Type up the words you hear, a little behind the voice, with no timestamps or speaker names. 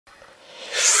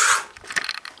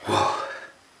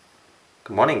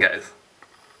Good morning, guys.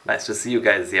 Nice to see you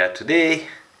guys here today.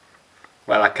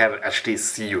 Well, I can't actually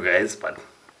see you guys, but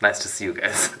nice to see you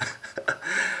guys.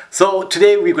 So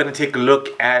today we're going to take a look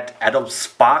at Adobe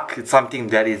Spark. It's something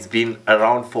that has been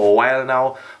around for a while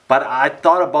now, but I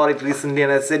thought about it recently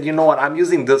and I said, you know what, I'm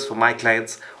using this for my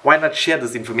clients. Why not share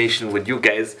this information with you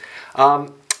guys?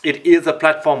 It is a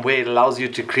platform where it allows you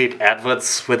to create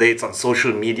adverts, whether it's on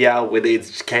social media, whether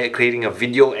it's creating a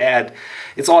video ad.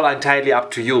 It's all entirely up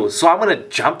to you. So I'm going to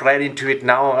jump right into it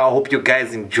now. I hope you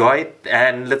guys enjoy it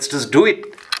and let's just do it.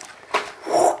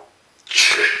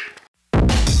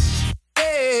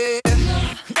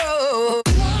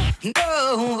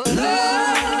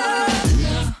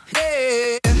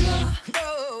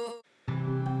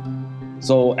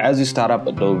 So as you start up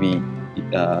Adobe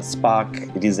Spark,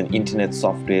 it is an internet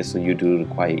software, so you do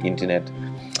require internet.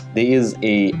 There is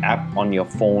a app on your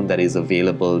phone that is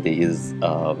available. There is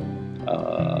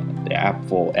the app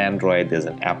for Android, there's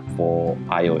an app for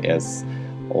iOS,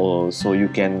 so you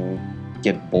can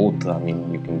get both. I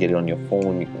mean, you can get it on your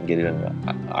phone, you can get it on your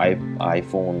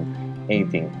iPhone,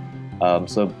 anything.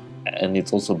 And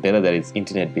it's also better that it's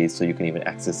internet based, so you can even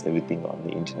access everything on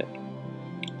the internet.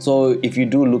 So if you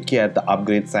do look here at the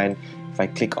upgrade sign, if I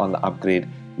click on the upgrade,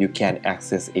 you can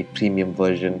access a premium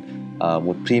version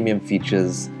with premium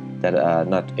features that are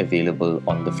not available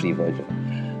on the free version.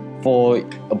 For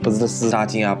businesses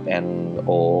starting up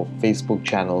or Facebook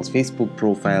channels, Facebook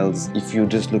profiles, if you're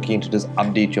just looking to just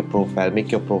update your profile,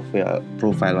 make your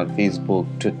profile on Facebook,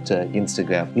 Twitter,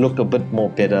 Instagram look a bit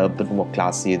more better, a bit more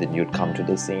classy, then you'd come to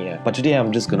this thing here. But today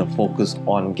I'm just going to focus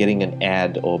on getting an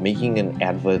ad or making an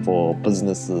advert for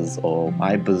businesses or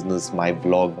my business, my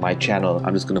vlog, my channel.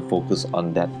 I'm just going to focus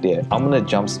on that there. I'm going to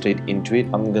jump straight into it.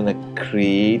 I'm going to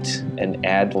create an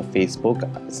ad for Facebook.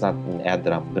 It's not an ad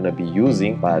that I'm going to be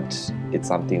using, but it's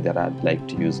something that I'd like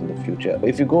to use in the future.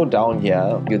 If you go down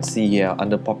here, you'd see here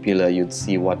under popular, you'd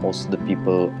see what most of the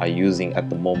people are using at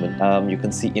the moment. You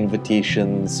can see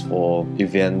invitations for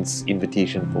events,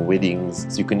 invitation for weddings.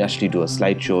 So you can actually do a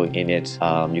slideshow in it.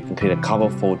 You can create a cover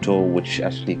photo, which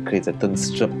actually creates a thin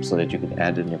strip so that you can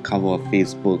add in your cover of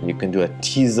Facebook. You can do a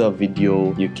teaser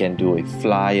video. You can do a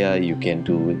flyer. You can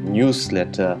do a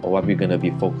newsletter. What we're going to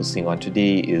be focusing on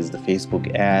today is the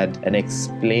Facebook ad, an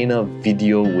explainer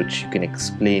video, which you can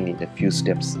explain in a few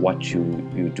steps what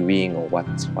you're doing or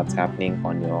what's happening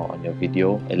on your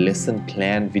video. A lesson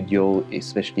plan video,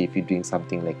 especially if you're doing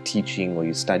something like teaching or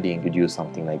you're studying, you'd use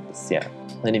something like this here.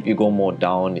 And if you go more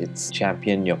down, it's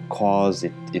champion your cause.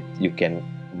 You can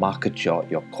market your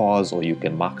cause, or you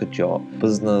can market your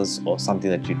business or something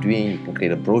that you're doing. You can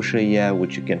create a brochure here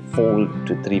which you can fold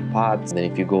to 3 parts, and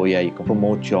then if you go here, you can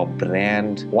promote your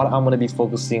brand. What I'm going to be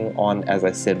focusing on, as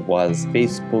I said, was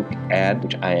Facebook ad,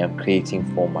 which I am creating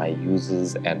for my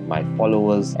users and my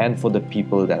followers and for the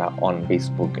people that are on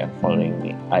Facebook and following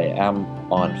me. I am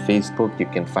on Facebook. You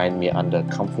can find me under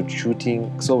comfort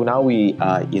shooting. So now we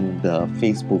are in the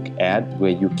Facebook ad,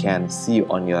 where you can see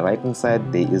on your right hand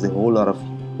side there is a whole lot of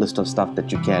list of stuff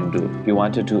that you can do. If you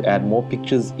wanted to add more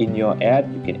pictures in your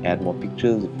ad, you can add more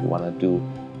pictures. If you want to do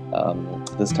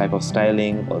this type of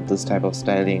styling or this type of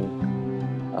styling,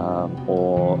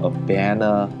 or a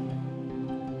banner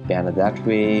that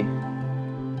way,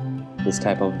 this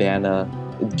type of banner,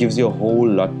 it gives you a whole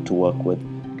lot to work with.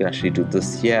 You can actually do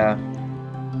this here,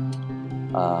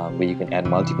 where you can add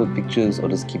multiple pictures or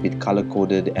just keep it color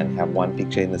coded and have one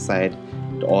picture in the side.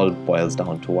 It all boils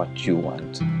down to what you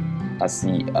want. As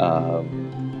the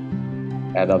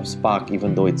Adobe Spark,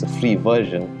 even though it's a free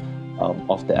version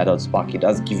of the Adobe Spark, it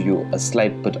does give you a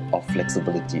slight bit of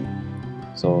flexibility.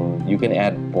 So you can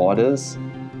add borders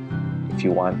if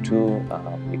you want to.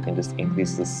 You can just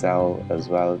increase the cell as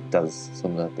well. It does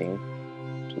similar thing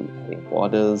to adding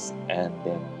borders, and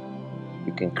then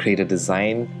you can create a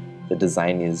design. The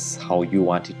design is how you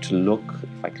want it to look.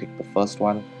 If I click the first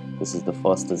one, this is the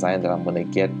first design that I'm going to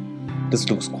get. This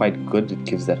looks quite good. It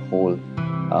gives that whole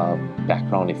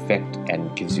background effect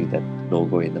and gives you that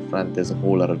logo in the front. There's a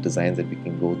whole lot of designs that we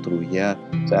can go through here.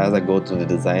 So as I go through the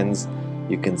designs,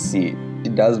 you can see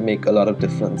it does make a lot of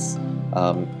difference,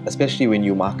 especially when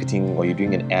you're marketing or you're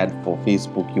doing an ad for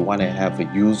Facebook. You want to have a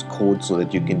use code so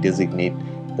that you can designate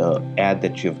the ad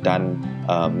that you've done,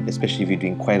 especially if you're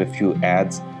doing quite a few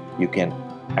ads. You can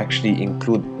actually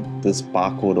include this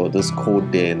barcode or this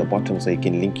code there in the bottom, so it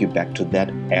can link you back to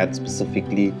that ad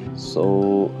specifically.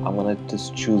 So I'm gonna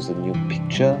just choose a new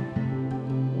picture.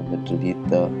 I'm gonna delete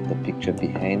the picture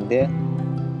behind there,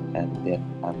 and then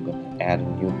I'm gonna add a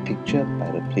new picture by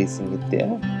replacing it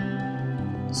there.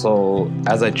 So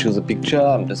as I choose a picture,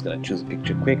 I'm just gonna choose a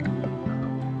picture quick.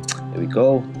 There we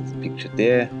go. There's a picture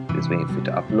there. Just waiting for it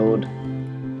to upload.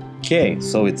 Okay,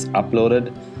 so it's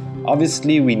uploaded.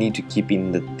 Obviously we need to keep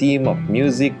in the theme of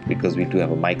music because we do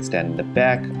have a mic stand in the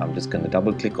back. I'm just going to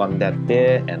double click on that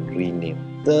there and rename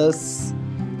this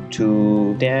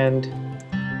to Stand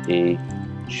a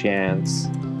Chance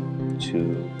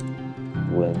to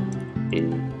Win a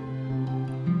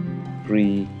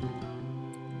Free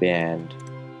Band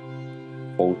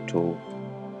Photo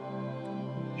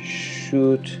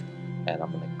Shoot, and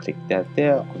I'm going to click that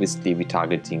there. Obviously we're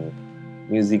targeting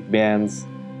music bands,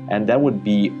 and that would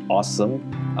be awesome.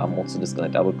 I'm also just going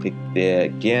to double click there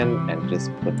again and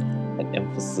just put an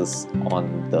emphasis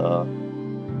on the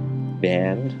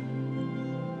band,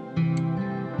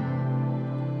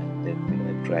 and then we're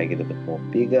going to drag it a bit more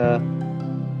bigger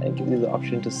and give you the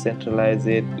option to centralize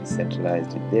it. We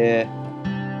centralized it there.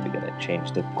 We're going to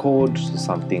change the code to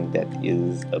something that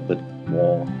is a bit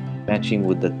more matching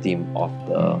with the theme of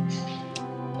the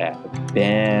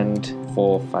band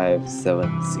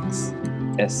 4576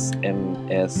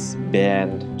 SMS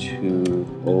band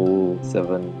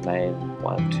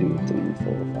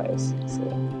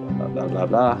 20791234567 blah blah blah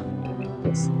blah. Make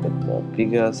this a bit more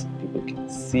bigger so people can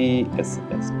see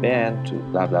SMS band to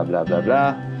blah blah blah blah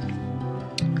blah.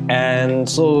 And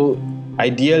so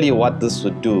ideally what this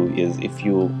would do is, if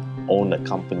you own a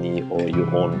company or you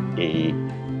own a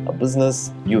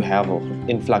business, you have an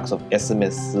influx of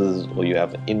SMSs or you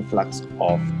have an influx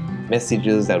of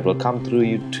messages that will come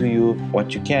through to you.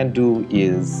 What you can do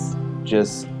is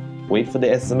just wait for the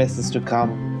SMSs to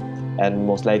come, and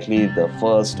most likely the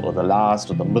first or the last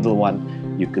or the middle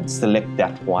one, you could select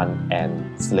that one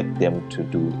and select them to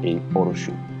do a photo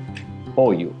shoot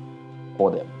for you,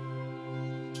 for them,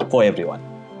 for everyone.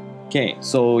 Okay,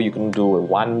 so you can do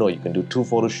one or you can do two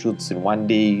photo shoots in one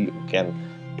day. You can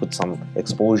put some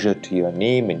exposure to your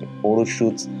name and your photo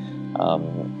shoots,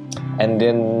 and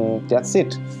then that's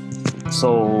it.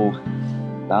 So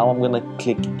now I'm gonna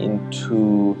click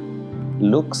into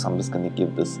looks. I'm just gonna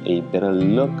give this a better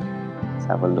look. Let's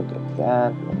have a look at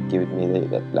that. I'm gonna give it maybe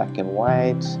that black and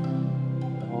white.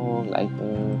 Oh,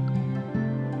 lighten.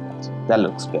 That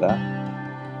looks better.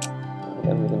 And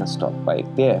then we're gonna stop right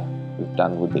there. We've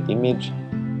done with the image,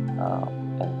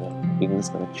 and then we're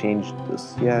just going to change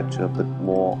this here to a bit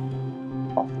more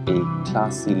of a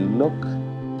classy look.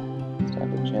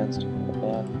 Stand a chance to win a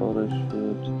band photo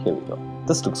shoot. Here we go.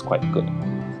 This looks quite good.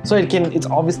 So it's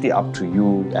obviously up to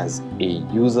you as a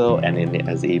user and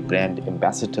as a brand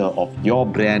ambassador of your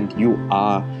brand. You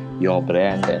are your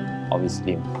brand, and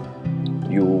obviously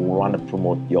you want to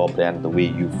promote your brand the way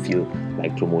you feel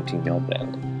like promoting your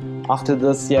brand. After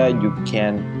this, you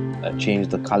can change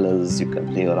the colors. You can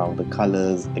play around the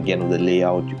colors again with the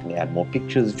layout. You can add more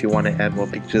pictures if you want to add more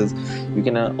pictures. You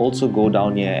can also go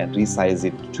down here and resize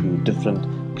it to different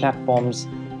platforms.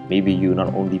 Maybe you're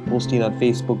not only posting on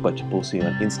Facebook, but you're posting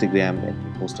on Instagram and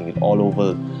you're posting it all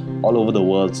over the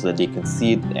world so that they can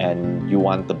see it, and you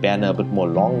want the banner a bit more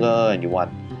longer and you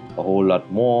want a whole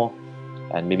lot more,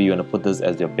 and maybe you want to put this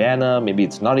as your banner. Maybe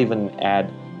it's not even an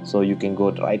ad. So you can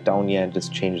go right down here and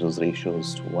just change those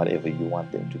ratios to whatever you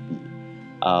want them to be.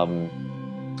 And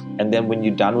then when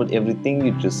you're done with everything,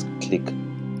 you just click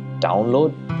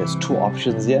download. There's two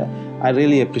options here. I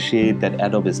really appreciate that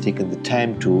Adobe has taken the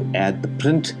time to add the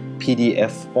print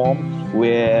PDF form,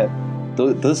 where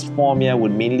this form here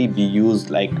would mainly be used,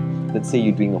 like, let's say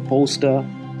you're doing a poster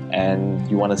and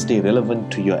you want to stay relevant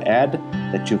to your ad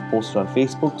that you've posted on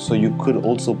Facebook. So you could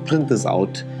also print this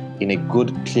out in a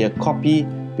good clear copy,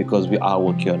 because we are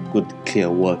working on good clear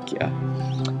work here.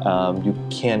 You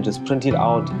can just print it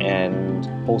out and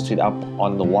post it up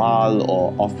on the wall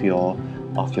or off your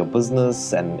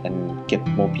business, and get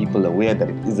more people aware that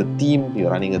it is a theme,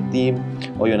 you're running a theme,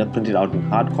 or you want to print it out in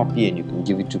hard copy and you can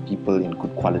give it to people in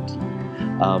good quality.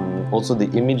 Also the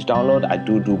image download, I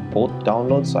do both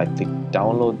downloads. So I click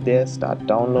download there, start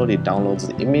download, it downloads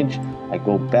the image. I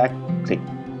go back, click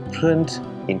print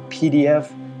in PDF,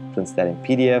 prints that in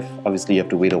PDF. Obviously you have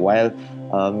to wait a while.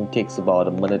 It takes about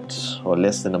a minute or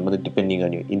less than a minute depending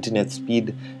on your internet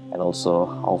speed and also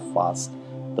how fast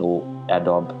the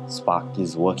Adobe Spark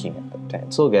is working at that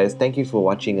time. So guys, thank you for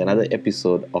watching another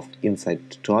episode of Inside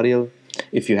Tutorial.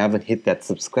 If you haven't hit that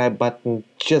subscribe button,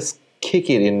 just kick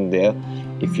it in there.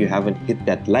 If you haven't hit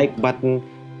that like button,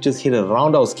 just hit a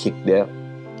roundhouse kick there.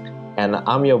 And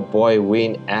I'm your boy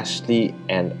Wayne Ashley,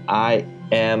 and I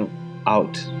am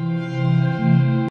out.